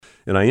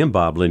And I am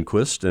Bob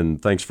Lindquist,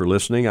 and thanks for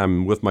listening.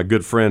 I'm with my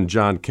good friend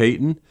John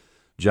Caton.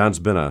 John's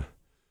been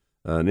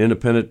an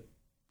independent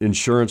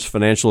insurance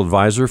financial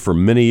advisor for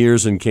many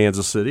years in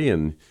Kansas City,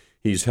 and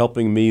he's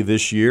helping me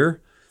this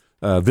year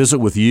visit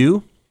with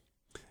you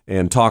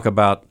and talk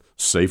about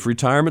safe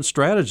retirement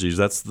strategies.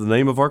 That's the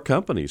name of our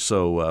company.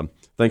 So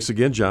thanks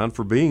again, John,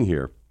 for being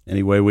here.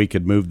 Any way we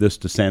could move this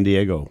to San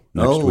Diego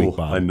next week,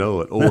 Bob? I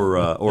know it.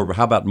 Or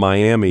how about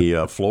Miami,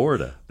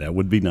 Florida? That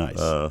would be nice.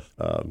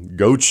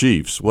 Go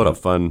Chiefs! What a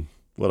fun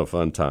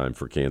time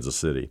for Kansas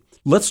City.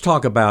 Let's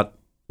talk about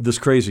this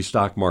crazy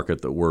stock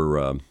market that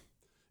we're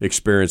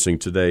experiencing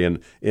today.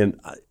 And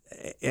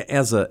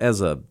as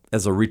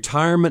a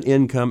retirement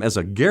income, as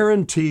a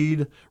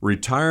guaranteed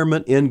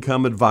retirement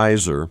income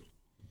advisor,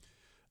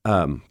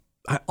 I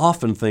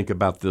often think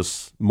about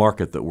this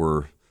market that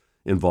we're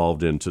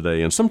involved in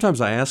today. And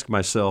sometimes I ask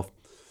myself,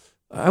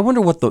 I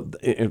wonder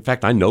in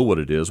fact, I know what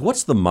it is.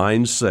 What's the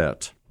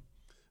mindset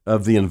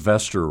of the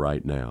investor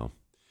right now?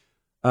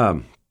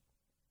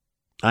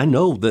 I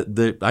know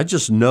I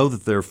just know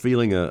that they're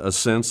feeling a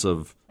sense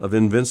of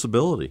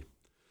invincibility.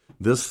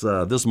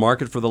 This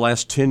market for the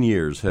last 10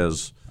 years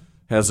has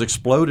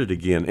exploded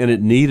again, and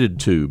it needed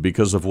to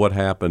because of what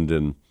happened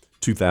in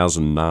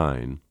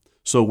 2009.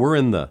 So we're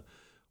in the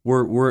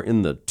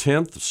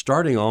 10th,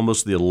 starting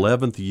almost the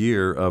 11th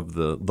year of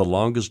the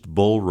longest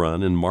bull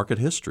run in market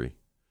history.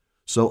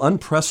 So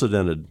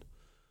unprecedented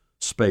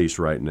space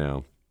right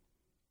now.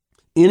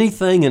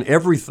 Anything and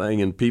everything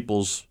in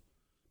people's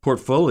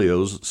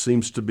portfolios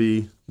seems to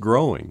be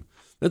growing.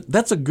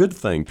 That's a good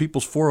thing.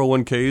 People's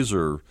 401ks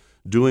are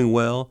doing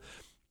well.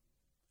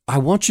 I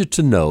want you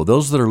to know,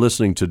 those that are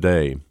listening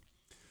today,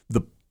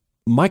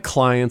 my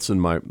clients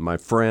and my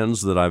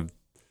friends that I've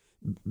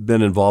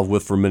been involved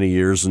with for many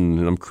years, and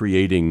I'm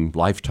creating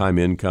lifetime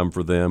income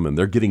for them, and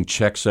they're getting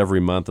checks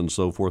every month and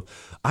so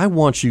forth. I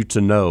want you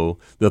to know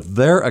that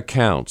their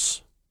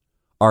accounts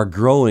are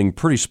growing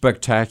pretty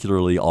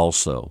spectacularly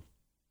also.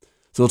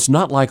 So it's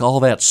not like all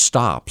that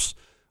stops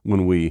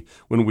when we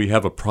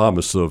have a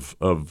promise of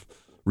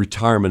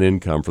retirement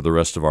income for the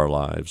rest of our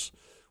lives.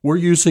 We're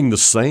using the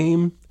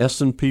same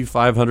S&P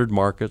 500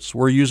 markets.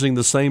 We're using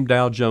the same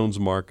Dow Jones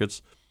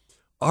markets.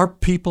 Our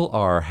people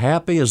are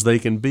happy as they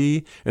can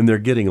be, and they're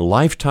getting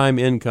lifetime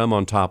income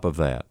on top of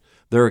that.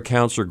 Their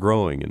accounts are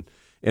growing,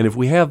 and if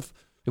we have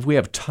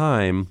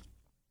time,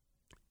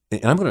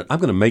 and I'm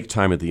gonna make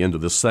time at the end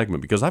of this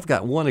segment because I've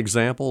got many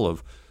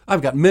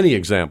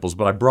examples,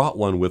 but I brought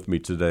one with me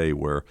today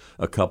where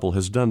a couple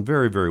has done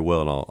very, very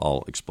well, and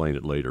I'll explain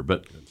it later.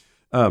 But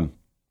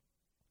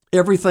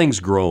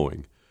everything's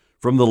growing.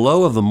 From the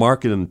low of the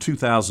market in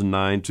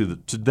 2009 to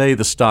today,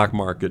 the stock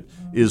market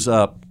is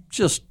up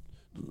just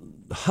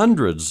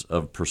hundreds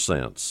of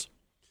percents.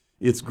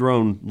 It's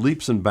grown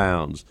leaps and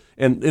bounds,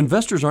 and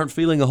investors aren't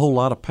feeling a whole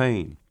lot of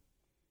pain.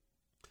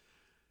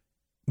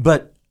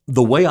 But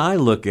the way I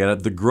look at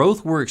it, the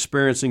growth we're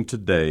experiencing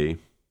today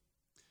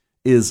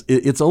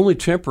it's only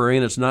temporary,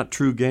 and it's not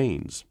true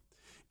gains.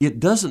 It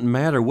doesn't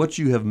matter what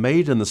you have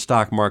made in the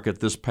stock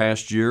market this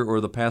past year or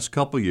the past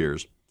couple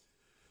years,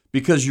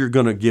 because you're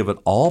going to give it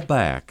all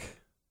back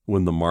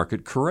when the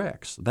market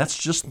corrects. That's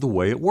just the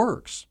way it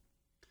works.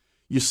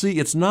 You see,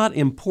 it's not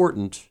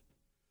important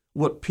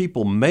what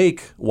people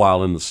make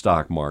while in the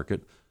stock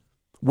market.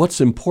 What's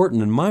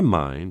important in my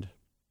mind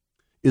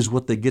is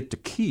what they get to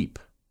keep.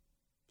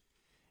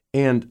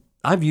 And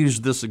I've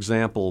used this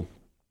example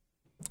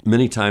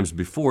many times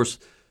before.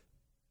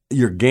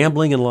 You're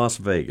gambling in Las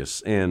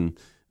Vegas, and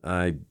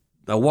I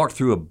walked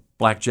through a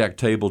blackjack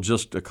table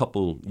just a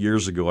couple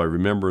years ago. I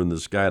remember, and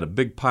this guy had a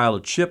big pile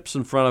of chips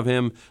in front of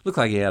him. Looked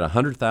like he had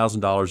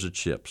 $100,000 of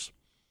chips.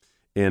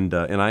 And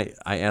I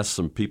asked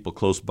some people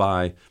close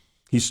by.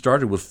 He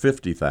started with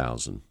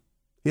 $50,000.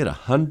 He had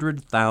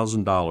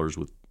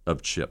 $100,000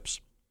 of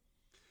chips.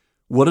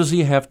 What does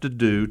he have to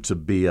do to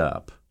be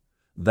up?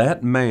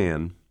 That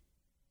man,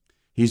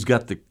 he's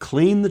got to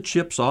clean the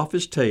chips off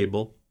his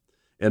table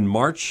and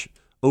march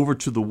over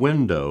to the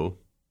window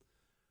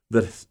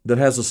that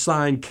has a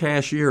signed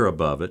cashier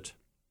above it,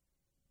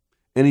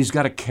 and he's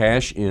got to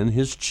cash in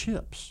his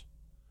chips.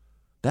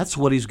 That's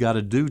what he's got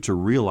to do to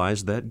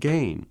realize that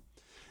gain.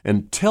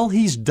 Until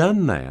he's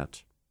done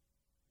that,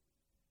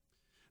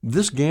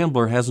 this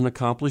gambler hasn't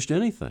accomplished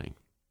anything.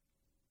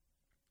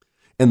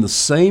 And the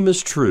same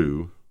is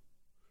true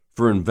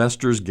for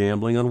investors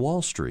gambling on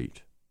Wall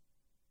Street.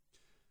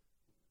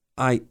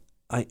 I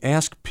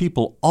ask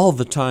people all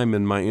the time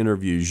in my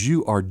interviews,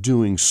 you are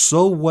doing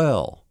so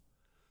well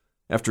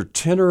after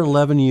 10 or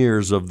 11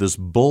 years of this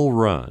bull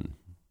run.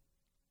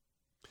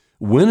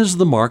 When is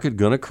the market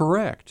going to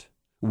correct?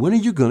 When are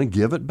you going to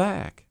give it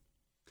back?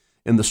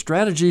 And the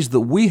strategies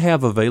that we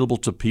have available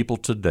to people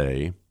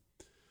today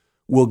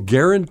will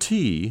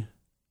guarantee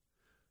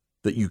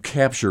that you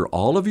capture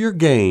all of your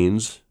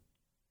gains.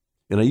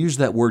 And I use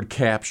that word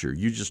capture.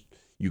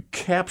 You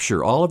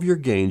capture all of your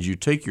gains. You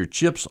take your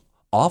chips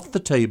off the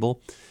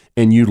table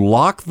and you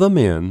lock them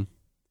in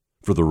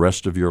for the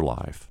rest of your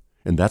life.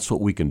 And that's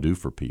what we can do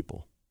for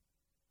people.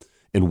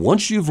 And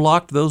once you've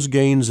locked those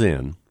gains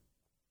in,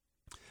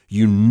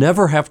 you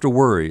never have to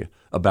worry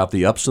about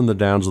the ups and the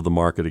downs of the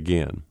market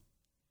again.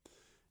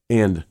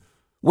 And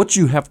what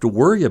you have to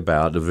worry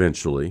about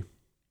eventually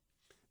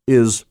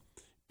is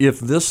if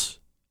this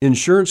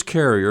insurance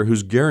carrier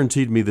who's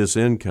guaranteed me this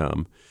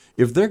income,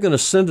 if they're going to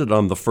send it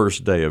on the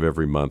first day of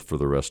every month for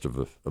the rest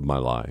of my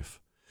life.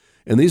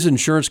 And these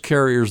insurance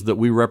carriers that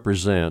we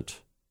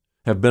represent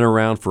have been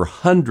around for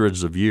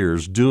hundreds of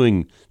years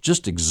doing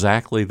just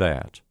exactly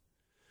that.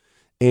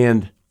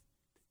 And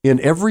in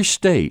every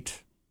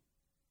state,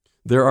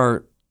 there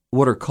are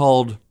what are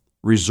called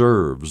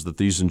reserves that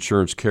these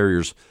insurance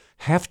carriers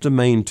have to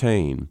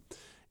maintain.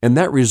 And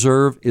that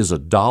reserve is a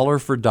dollar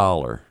for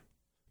dollar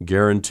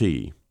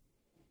guarantee.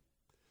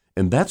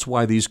 And that's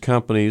why these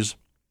companies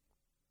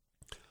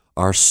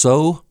are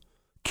so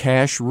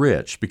cash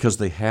rich, because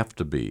they have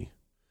to be.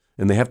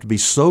 And they have to be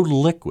so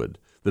liquid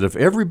that if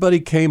everybody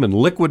came and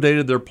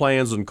liquidated their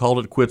plans and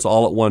called it quits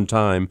all at one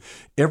time,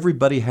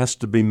 everybody has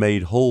to be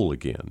made whole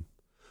again.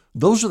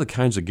 Those are the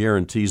kinds of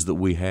guarantees that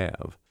we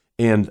have.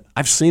 And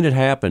I've seen it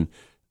happen.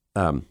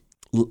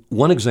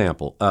 One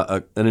example,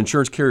 an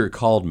insurance carrier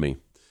called me,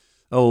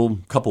 a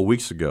couple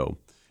weeks ago,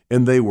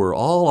 and they were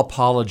all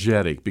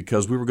apologetic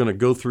because we were going to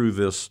go through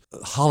this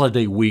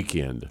holiday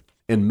weekend.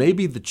 And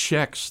maybe the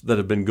checks that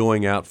have been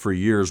going out for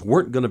years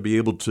weren't going to be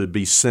able to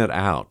be sent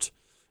out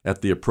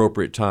at the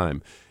appropriate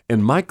time.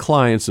 And my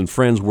clients and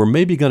friends were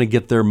maybe going to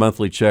get their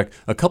monthly check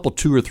a couple,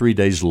 2 or 3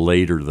 days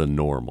later than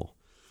normal.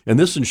 And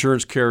this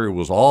insurance carrier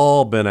was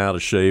all bent out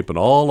of shape and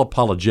all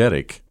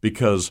apologetic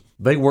because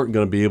they weren't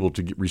going to be able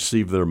to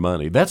receive their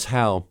money. That's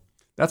how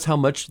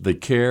much they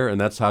care,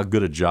 and that's how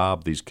good a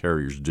job these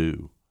carriers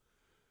do.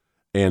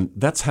 And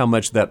that's how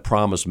much that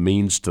promise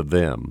means to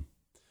them.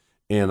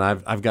 And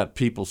I've got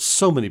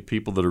so many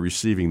people that are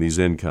receiving these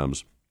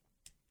incomes.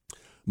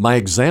 My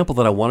example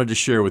that I wanted to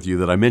share with you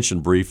that I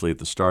mentioned briefly at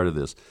the start of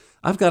this,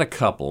 I've got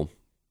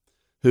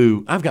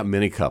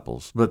many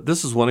couples, but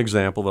this is one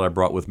example that I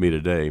brought with me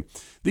today.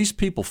 These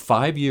people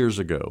 5 years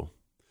ago,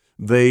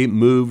 they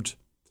moved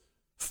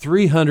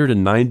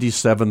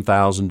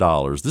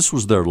 $397,000. This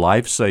was their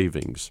life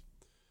savings.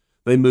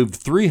 They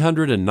moved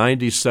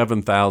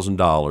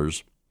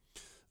 $397,000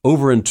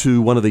 over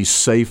into one of these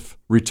safe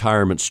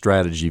retirement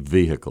strategy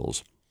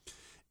vehicles.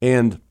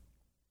 And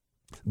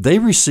they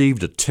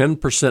received a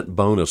 10%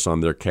 bonus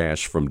on their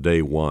cash from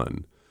day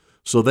one.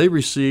 So they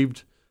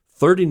received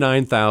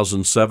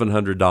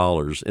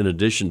 $39,700 in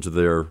addition to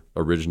their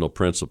original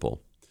principal.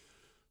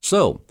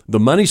 So the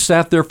money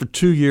sat there for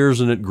 2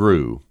 years and it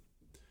grew.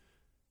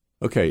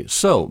 Okay,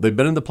 so they've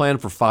been in the plan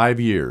for 5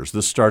 years.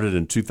 This started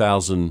in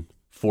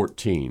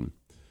 2014.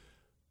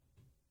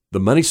 The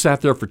money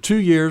sat there for 2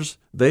 years.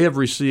 They have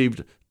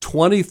received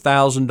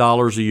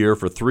 $20,000 a year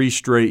for 3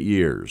 straight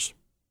years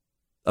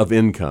of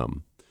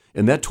income.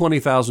 And that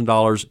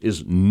 $20,000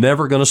 is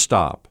never going to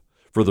stop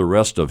for the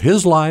rest of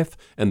his life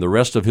and the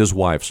rest of his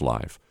wife's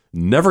life.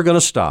 Never going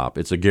to stop.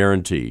 It's a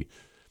guarantee.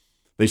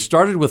 They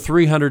started with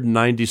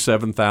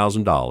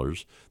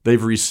 $397,000.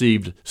 They've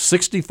received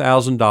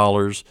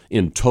 $60,000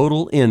 in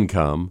total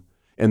income,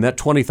 and that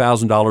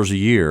 $20,000 a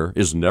year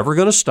is never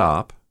going to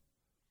stop.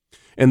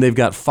 And they've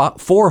got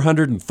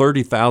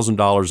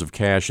 $430,000 of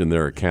cash in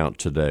their account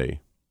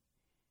today.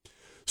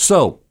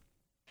 So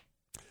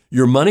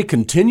your money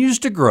continues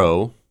to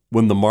grow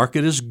when the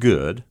market is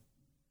good,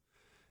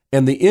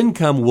 and the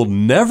income will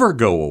never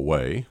go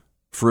away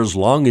for as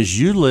long as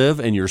you live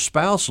and your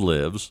spouse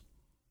lives.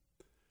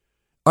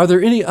 Are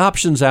there any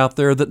options out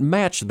there that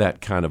match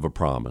that kind of a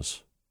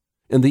promise?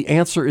 And the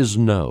answer is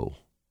no,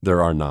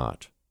 there are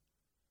not.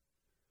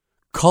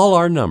 Call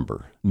our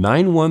number,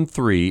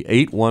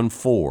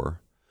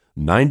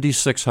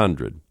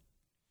 913-814-9600.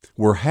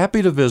 We're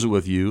happy to visit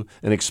with you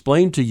and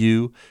explain to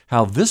you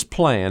how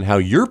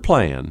your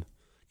plan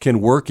can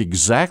work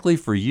exactly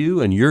for you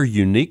and your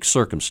unique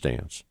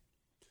circumstance.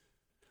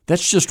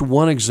 That's just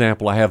one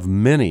example. I have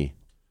many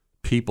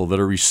people that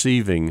are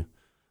receiving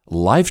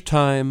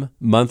lifetime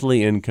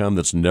monthly income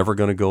that's never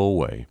going to go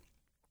away.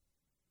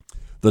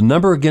 The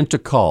number again to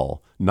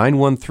call,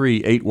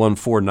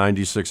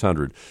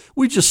 913-814-9600.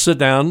 We just sit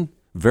down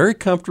very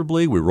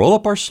comfortably, we roll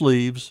up our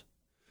sleeves,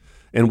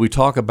 and we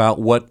talk about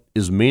what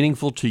is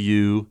meaningful to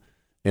you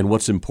and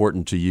what's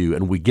important to you,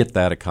 and we get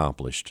that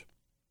accomplished.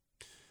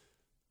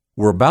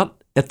 We're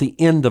about at the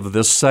end of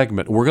this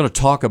segment. We're going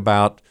to talk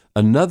about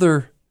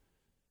another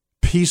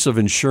piece of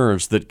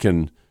insurance that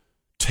can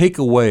take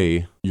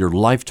away your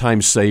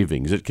lifetime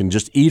savings. It can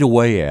just eat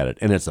away at it,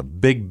 and it's a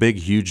big, big,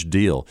 huge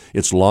deal.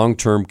 It's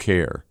long-term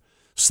care.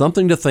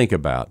 Something to think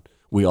about.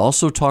 We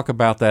also talk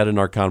about that in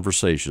our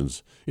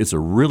conversations. It's a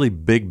really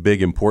big,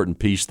 big, important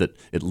piece that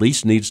at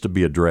least needs to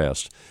be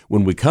addressed.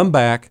 When we come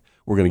back,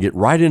 we're going to get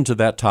right into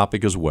that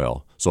topic as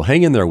well. So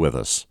hang in there with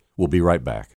us. We'll be right back.